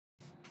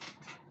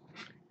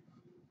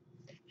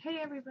Hey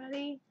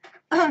everybody.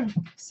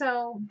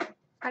 So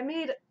I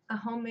made a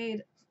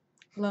homemade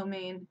lo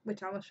mein,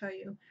 which I will show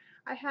you.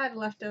 I had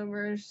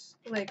leftovers,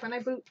 like when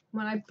I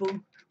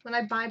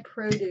buy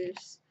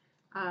produce,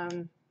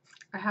 I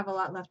have a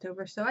lot left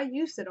over, so I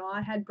used it all.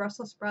 I had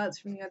Brussels sprouts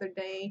from the other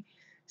day,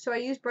 so I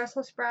used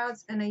Brussels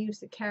sprouts and I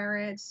used the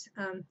carrots.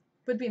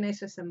 Would be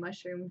nice with some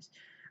mushrooms.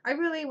 I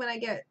really, when I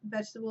get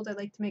vegetables, I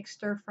like to make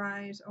stir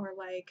fries or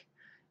like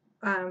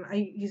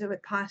I use it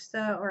with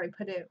pasta, or I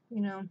put it,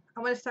 I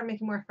want to start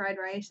making more fried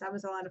rice. That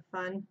was a lot of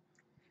fun.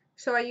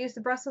 So I used the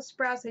Brussels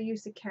sprouts, I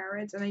used the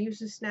carrots, and I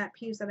used the snap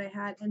peas that I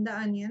had, and the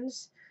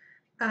onions,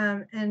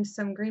 and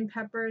some green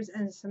peppers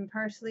and some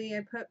parsley.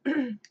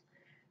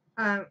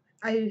 I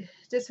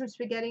did some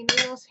spaghetti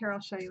noodles. Here,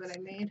 I'll show you what I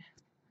made.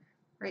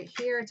 Right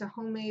here, it's a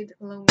homemade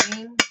lo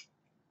mein.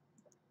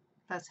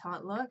 That's how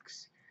it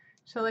looks.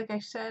 So like I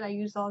said, I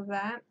used all of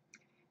that.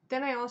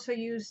 Then I also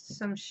used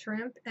some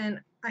shrimp, and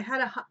I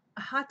had a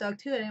hot dog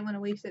too. I didn't want to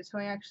waste it, so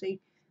I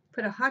actually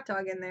put a hot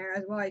dog in there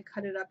as well. I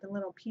cut it up in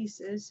little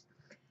pieces.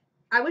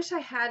 I wish I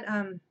had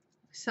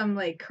some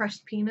like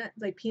crushed peanuts,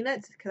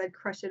 because I'd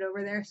crush it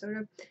over there sort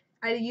of.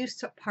 I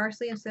used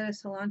parsley instead of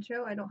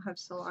cilantro. I don't have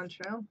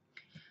cilantro.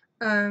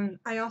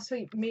 I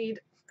also made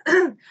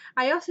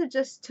I also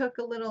just took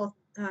a little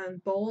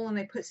bowl and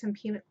I put some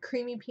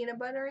creamy peanut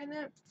butter in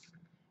it,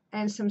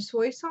 and some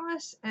soy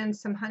sauce and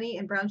some honey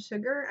and brown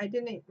sugar. I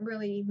didn't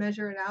really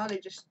measure it out. I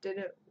just did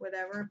it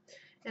whatever,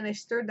 and I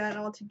stirred that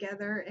all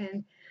together,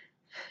 and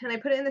I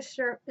put it in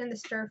the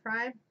stir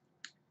fry,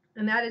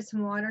 and added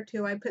some water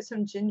too. I put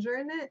some ginger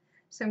in it,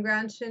 some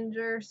ground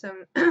ginger,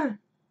 some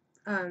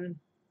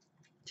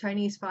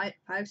Chinese five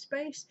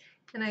spice,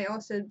 and I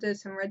also did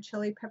some red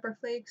chili pepper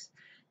flakes,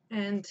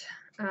 and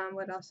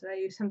what else did I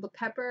use? Some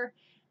pepper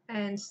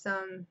and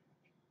some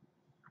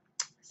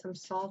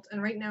salt.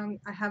 And right now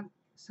I have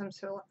some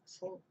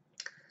sriracha,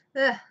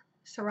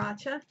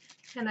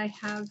 and I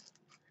have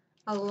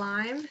a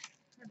lime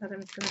that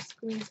I'm just going to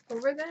squeeze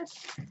over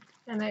this,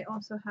 and I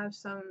also have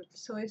some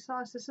soy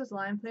sauce. This is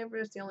lime flavor.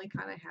 It's the only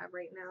kind I have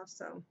right now,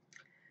 so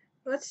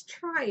let's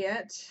try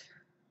it.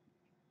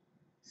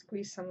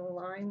 Squeeze some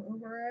lime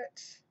over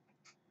it.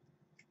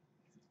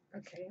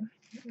 Okay.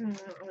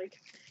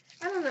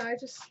 I don't know,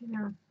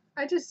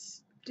 I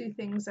just do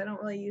things. I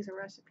don't really use a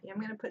recipe. I'm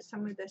going to put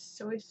some of this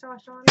soy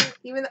sauce on it,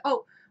 even though,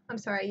 oh, I'm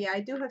sorry, yeah,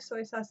 I do have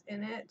soy sauce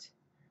in it,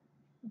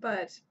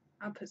 but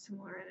I'll put some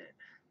more in it.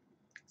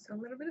 So a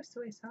little bit of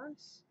soy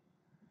sauce.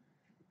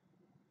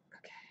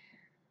 Okay.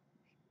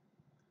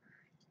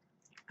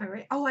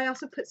 Alright. Oh, I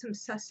also put some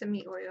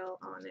sesame oil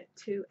on it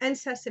too, and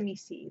sesame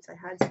seeds. I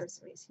had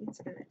sesame seeds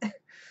in it.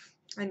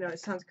 I know, it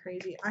sounds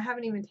crazy. I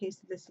haven't even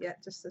tasted this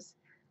yet, just this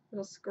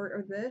little squirt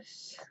of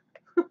this.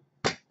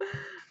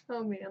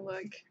 Oh man,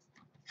 look.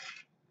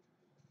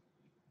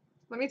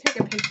 Let me take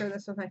a picture of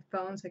this with my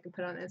phone so I can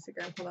put it on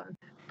Instagram. Hold on.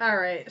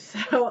 Alright,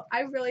 so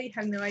I really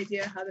have no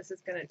idea how this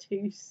is going to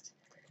taste.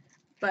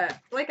 But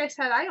like I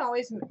said, I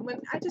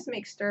just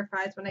make stir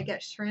fries when I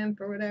get shrimp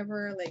or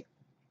whatever. Like,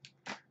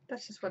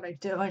 that's just what I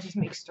do. I just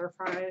make stir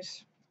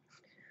fries,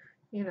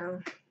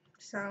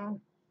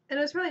 So, and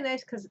it was really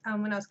nice because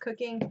when I was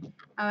cooking,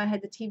 I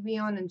had the TV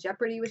on and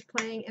Jeopardy was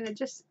playing, and it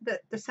just the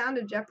sound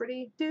of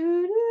Jeopardy,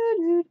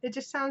 it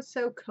just sounds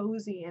so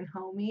cozy and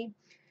homey.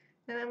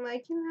 And I'm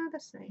like,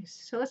 that's nice.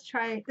 So let's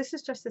try. This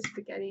is just the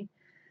spaghetti.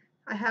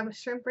 I have a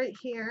shrimp right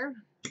here,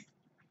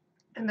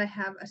 and I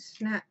have a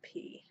snap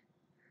pea.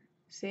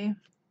 See?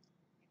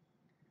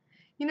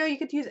 You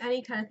could use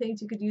any kind of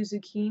things. You could use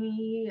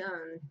zucchini,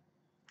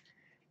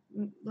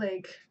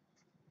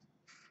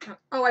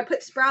 oh, I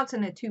put sprouts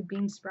in it too,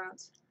 bean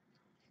sprouts.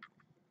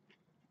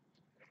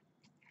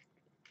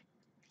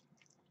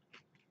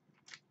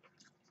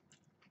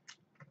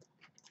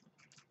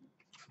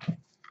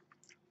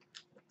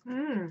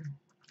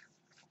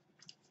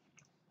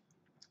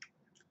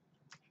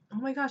 Oh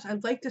my gosh, I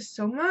like this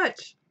so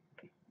much.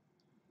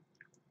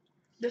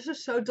 This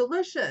is so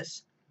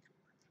delicious.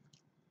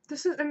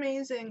 This is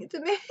amazing. It's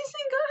amazing,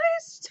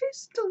 guys. It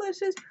tastes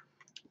delicious.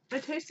 I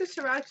taste the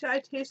sriracha. I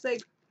taste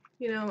right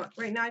now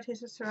I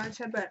taste the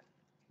sriracha, but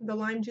the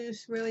lime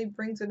juice really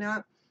brings it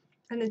out.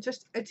 And it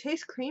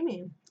tastes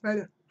creamy.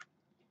 Like,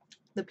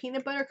 the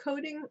peanut butter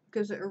coating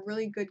gives it a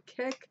really good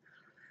kick.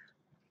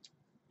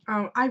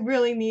 I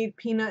really need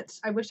peanuts.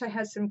 I wish I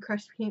had some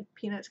crushed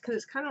peanuts, because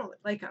it's kind of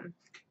like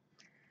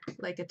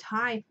a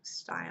Thai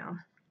style.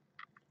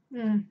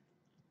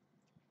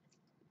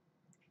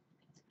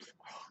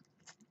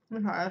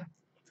 Okay.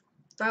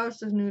 That was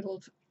just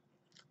noodles.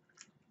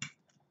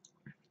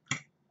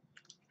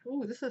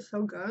 Ooh, this is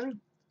so good.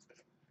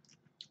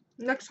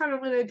 Next time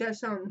I'm gonna get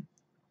some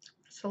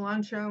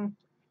cilantro.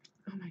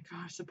 Oh my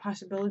gosh, the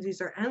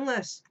possibilities are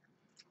endless.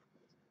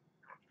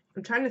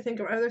 I'm trying to think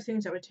of other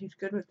things that would taste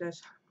good with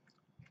this.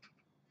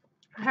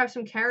 I have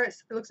some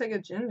carrots. It looks like a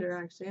ginger,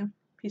 actually.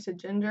 Piece of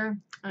ginger,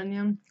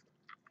 onion.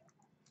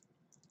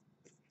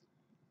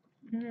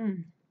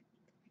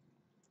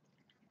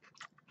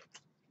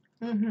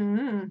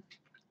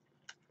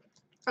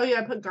 Oh yeah,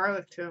 I put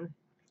garlic too.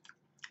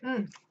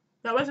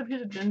 That was a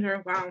piece of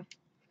ginger. Wow.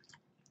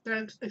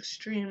 That's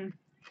extreme.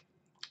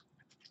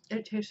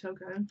 It tastes so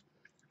good.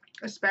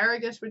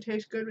 Asparagus would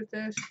taste good with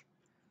this.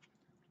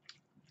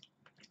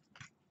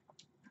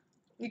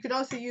 You could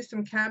also use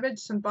some cabbage,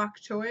 some bok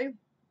choy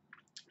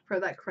for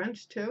that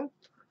crunch too.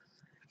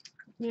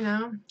 You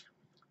know,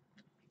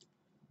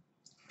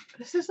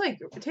 this is like,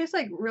 it tastes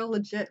like real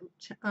legit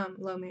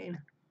lo mein.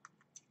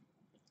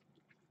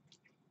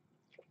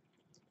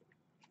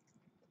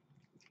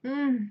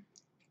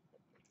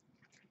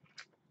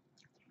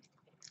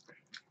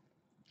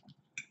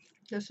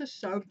 This is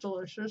so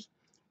delicious.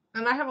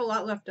 And I have a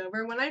lot left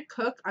over. When I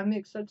cook, I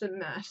make such a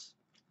mess.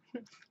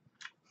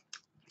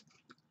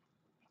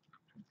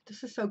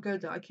 This is so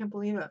good though. I can't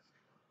believe it.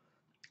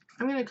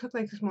 I'm gonna cook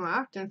like this more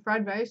often.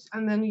 Fried rice,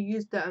 and then you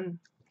use the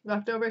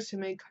leftovers to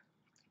make.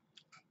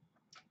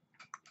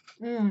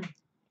 I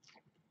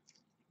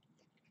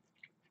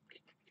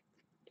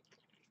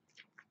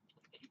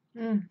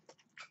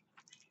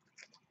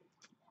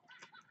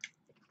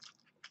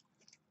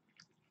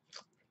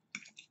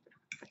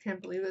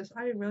can't believe this.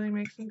 I really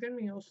make some good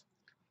meals.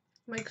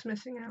 Mike's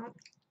missing out.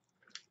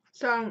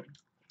 So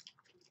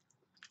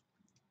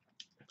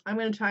I'm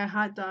gonna try a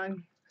hot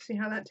dog. See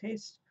how that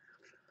tastes.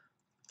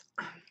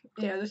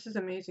 Yeah, this is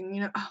amazing.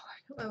 You know, oh,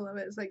 I love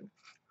it. It's like,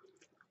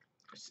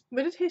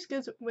 would it taste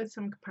good with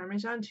some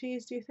Parmesan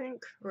cheese, do you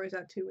think? Or is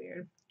that too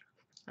weird?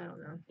 I don't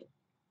know.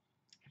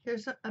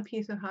 Here's a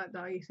piece of hot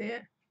dog. You see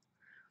it?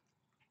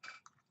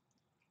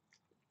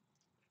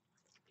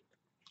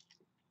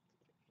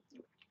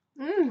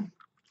 Mmm.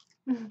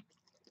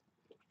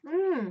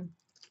 Mmm.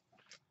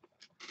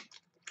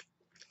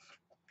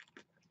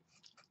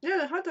 Yeah,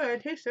 the hot dog, I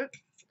taste it.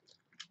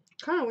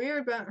 Kind of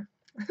weird, but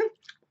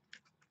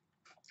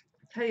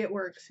hey, it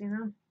works, you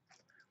know?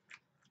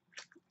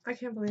 I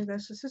can't believe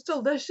this. This is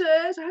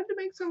delicious. I have to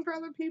make some for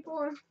other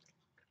people.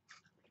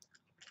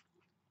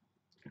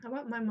 I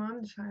want my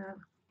mom to try it.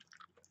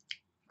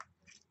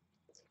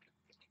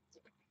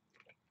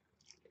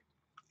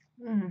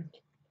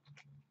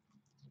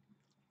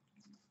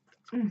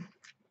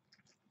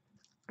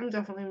 I'm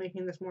definitely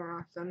making this more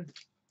often.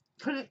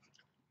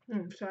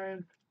 Sorry.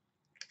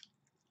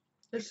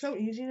 It's so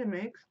easy to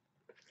make.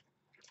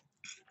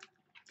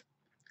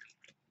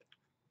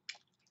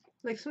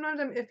 Like, sometimes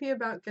I'm iffy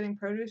about getting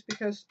produce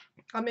because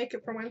I'll make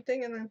it for one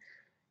thing and then,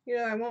 you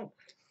know,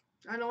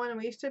 I don't want to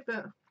waste it,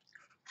 but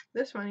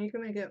this one, you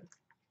can make it.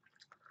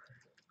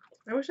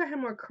 I wish I had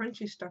more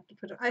crunchy stuff to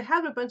put in. I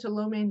have a bunch of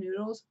lo mein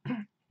noodles,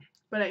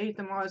 but I ate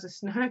them all as a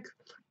snack.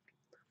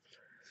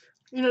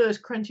 You know those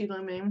crunchy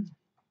lo mein.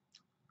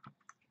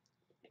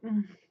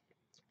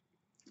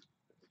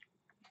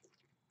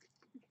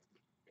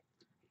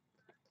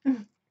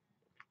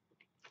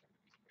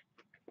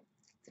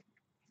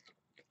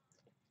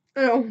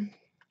 Oh.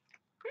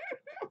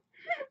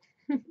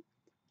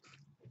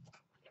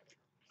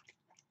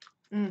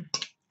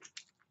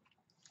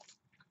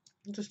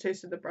 Just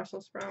tasted the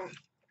Brussels sprout.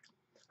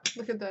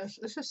 Look at this.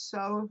 This is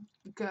so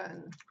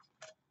good.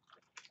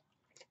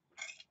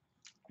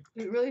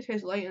 It really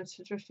tastes light and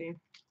citrusy.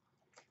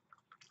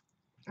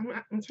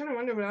 I'm trying to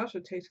wonder what else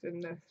would taste good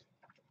in this.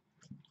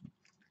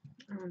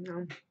 I don't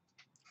know.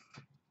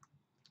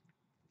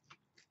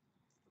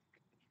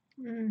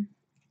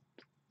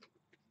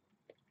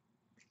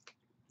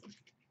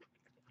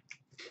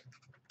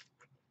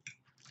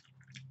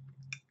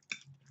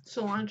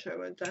 Cilantro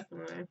would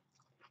definitely.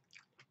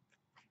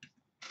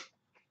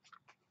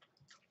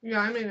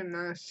 Yeah, I made a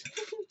mess.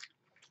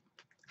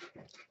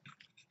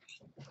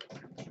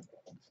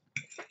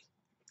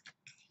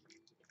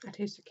 I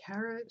taste the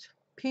carrot.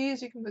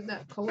 Peas, you can put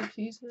that cold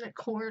peas in that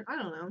corn. I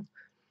don't know.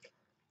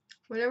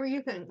 Whatever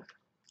you think.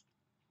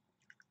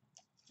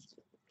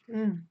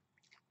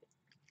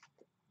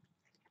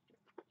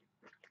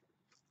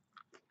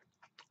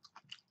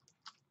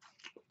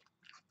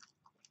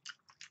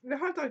 The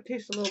hot dog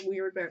tastes a little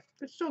weird, but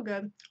it's still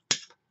good.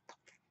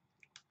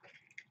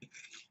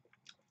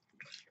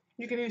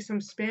 You can use some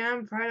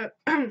spam, fried up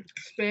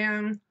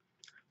spam,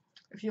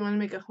 if you want to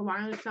make a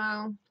Hawaiian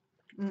style.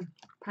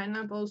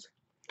 Pineapples.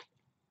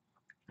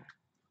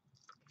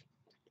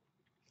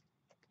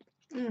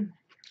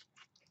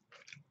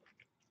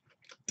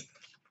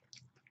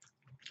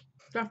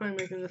 Definitely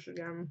making this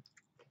again.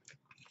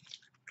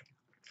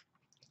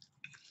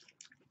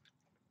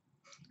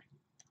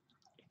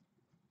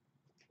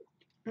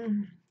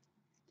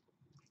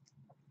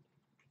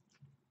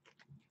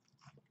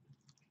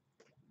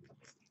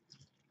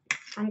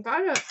 I'm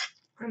glad that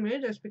I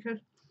made this because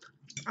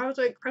I was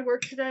like, I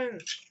worked today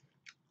and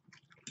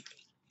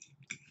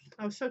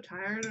I was so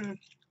tired, and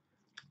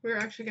we were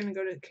actually going to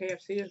go to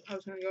KFC. I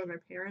was going to go with my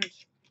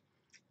parents.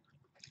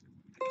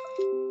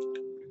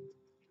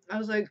 I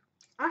was like,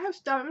 I have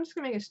stuff. I'm just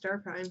going to make a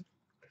stir fry.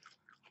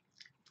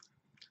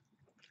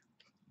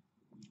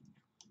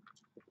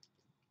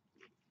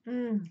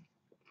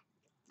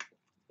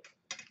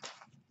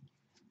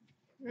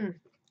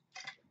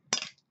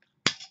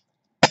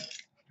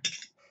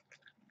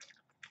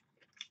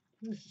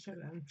 This is so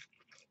good.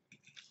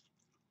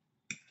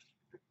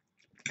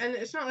 And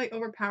it's not like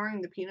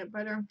overpowering the peanut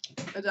butter.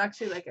 It's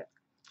actually like it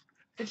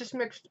just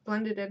mixed,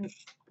 blended in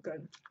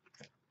good.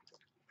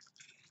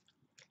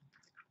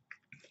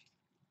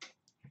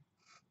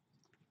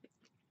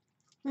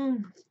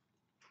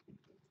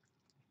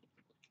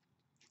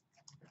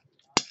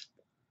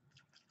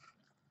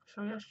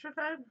 So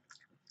yesterday,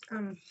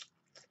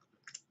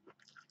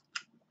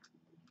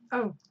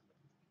 oh,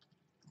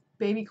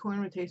 baby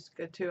corn would taste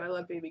good too. I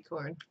love baby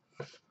corn.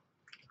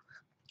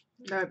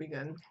 That would be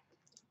good.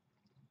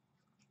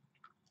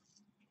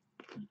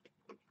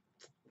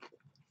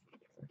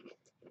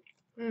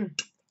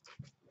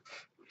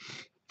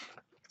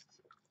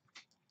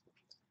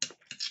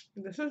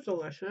 This is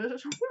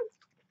delicious.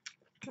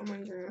 Oh my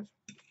goodness.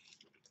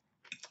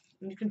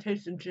 You can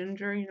taste the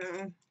ginger, you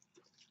know.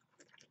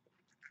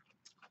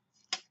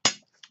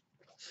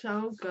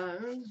 So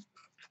good.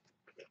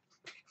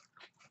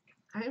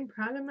 I am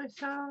proud of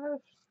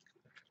myself.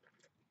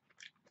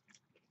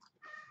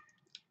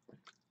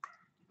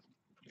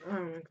 Oh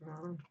my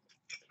god.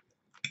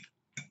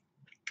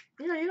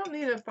 Yeah, you don't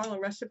need to follow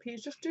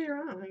recipes. Just do your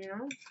own, you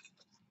know.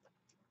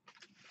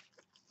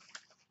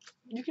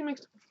 You can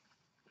mix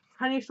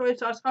honey soy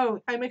sauce. Oh,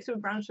 I mix it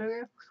with brown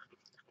sugar.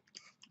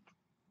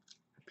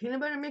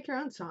 Peanut butter, make your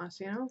own sauce,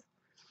 you know.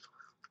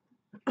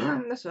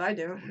 That's what I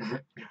do.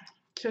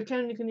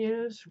 Chicken you can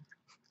use.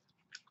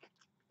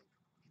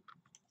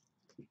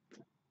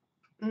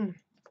 I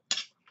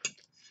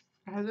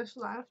have this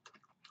left.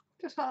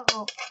 Just a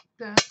little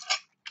bit.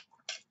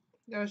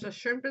 There's a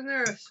shrimp in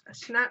there, a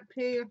snap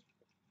pea,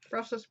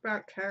 Brussels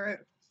sprout,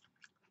 carrot.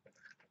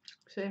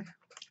 See?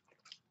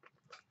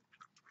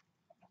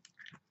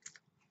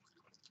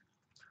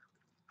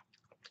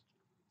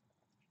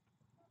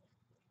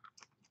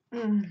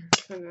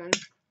 So good.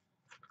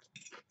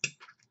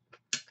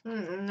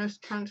 And there's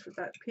tons for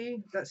that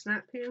pea, that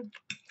snap pea.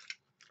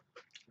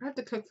 I have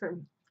to cook for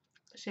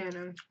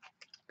Shannon.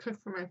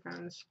 Cook for my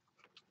friends.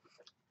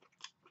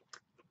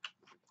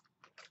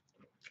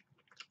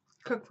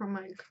 Cook for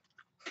Mike.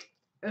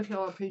 If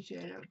he'll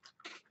appreciate it.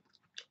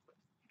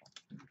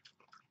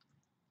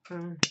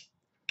 I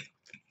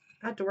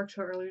have to work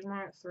so early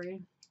tomorrow at 3.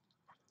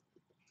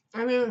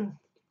 I mean,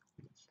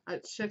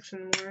 at 6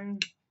 in the morning.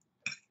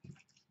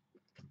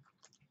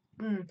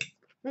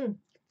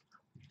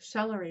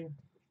 Celery.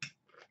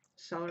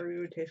 Celery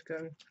would taste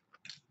good.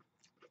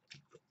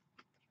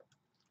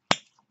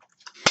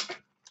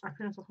 I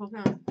finished the whole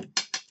thing.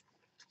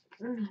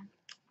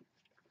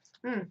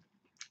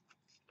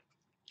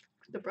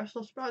 The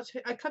Brussels sprouts.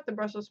 I cut the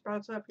Brussels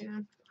sprouts up, you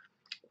know.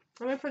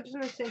 Let me put this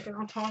in the sink and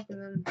I'll talk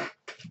and then.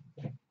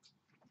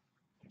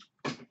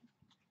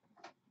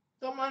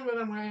 Don't mind when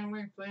I'm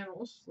wearing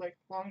flannels, like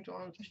long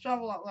johns. I still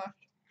have a lot left.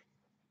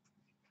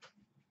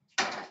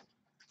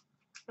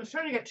 It's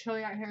starting to get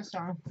chilly out here,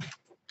 so.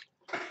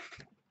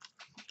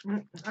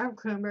 I have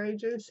cranberry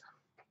juice.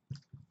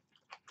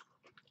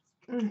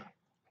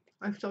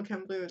 I still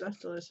can't believe it. That's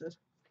delicious.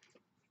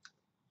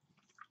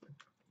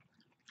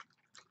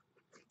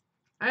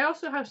 I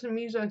also have some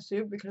miso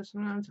soup because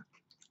sometimes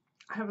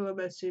I have a little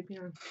bit of soup, you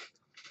know.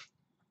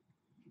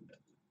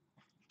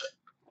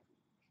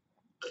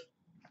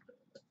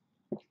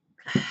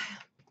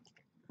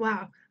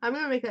 Wow, I'm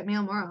gonna make that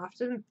meal more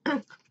often.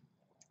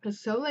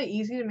 It's so like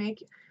easy to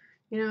make,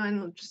 you know,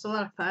 and just a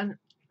lot of fun.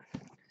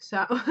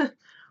 So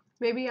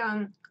maybe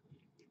I'll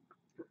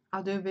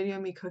do a video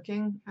of me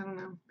cooking. I don't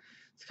know.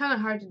 It's kind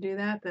of hard to do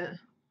that, but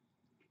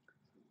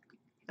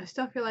I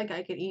still feel like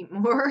I could eat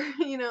more.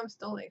 You know, I'm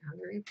still like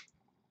hungry.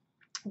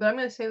 But I'm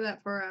gonna save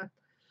that for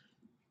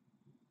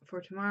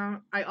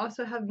tomorrow. I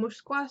also have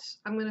muskwas.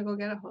 I'm gonna go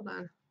get it. Hold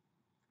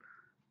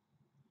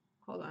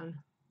on.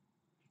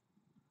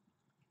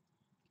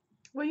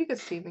 Well, you could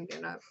see me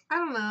get up. I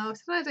don't know.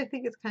 Sometimes I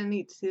think it's kind of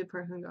neat to see the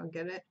person go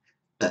get it.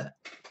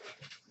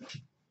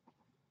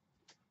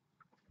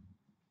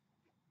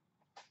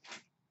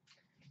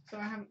 So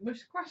I have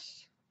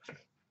muskwas.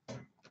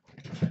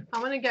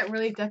 I'm gonna get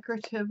really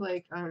decorative,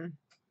 like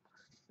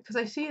because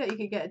I see that you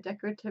could get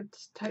decorative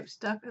type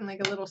stuff in like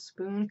a little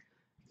spoon.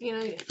 You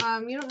know, you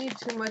don't need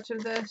too much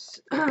of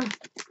this. You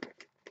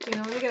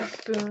know, let me get a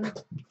spoon.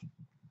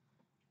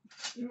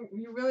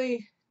 You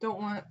really don't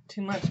want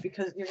too much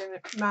because you're gonna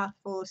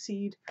mouthful of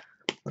seed.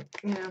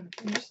 You know,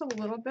 just a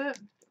little bit.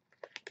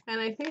 And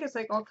I think it's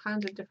like all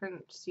kinds of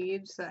different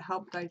seeds that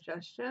help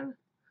digestion.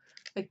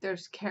 Like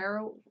there's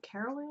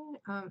caraway,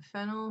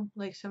 fennel,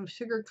 like some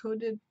sugar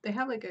coated. They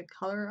have like a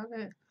color of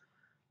it.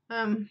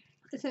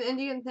 It's an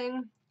Indian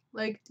thing.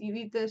 Like you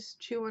eat this,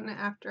 chew on it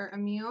after a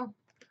meal,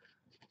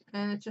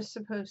 and it's just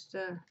supposed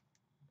to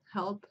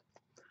help.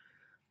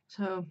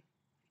 So,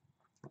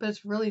 but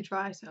it's really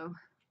dry, so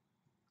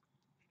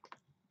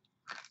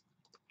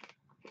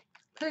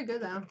pretty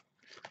good though.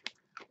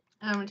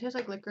 It tastes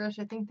like licorice.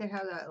 I think they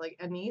have that like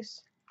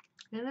anise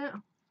in it.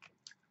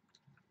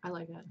 I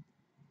like it.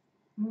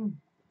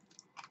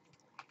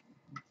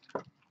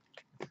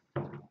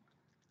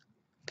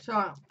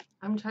 So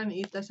I'm trying to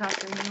eat this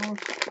after meals.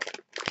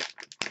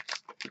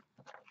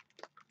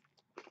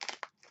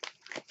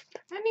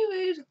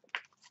 Anyways,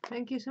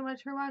 Thank you so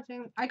much for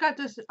watching. I got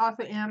this off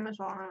of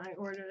Amazon and I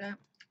ordered it.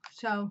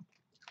 So,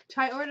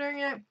 try ordering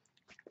it.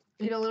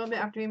 Eat a little bit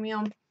after your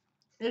meal.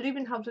 It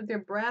even helps with your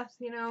breath,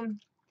 you know.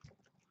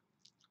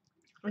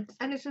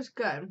 And it's just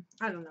good.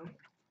 I don't know.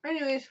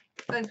 Anyways,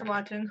 thanks for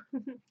watching.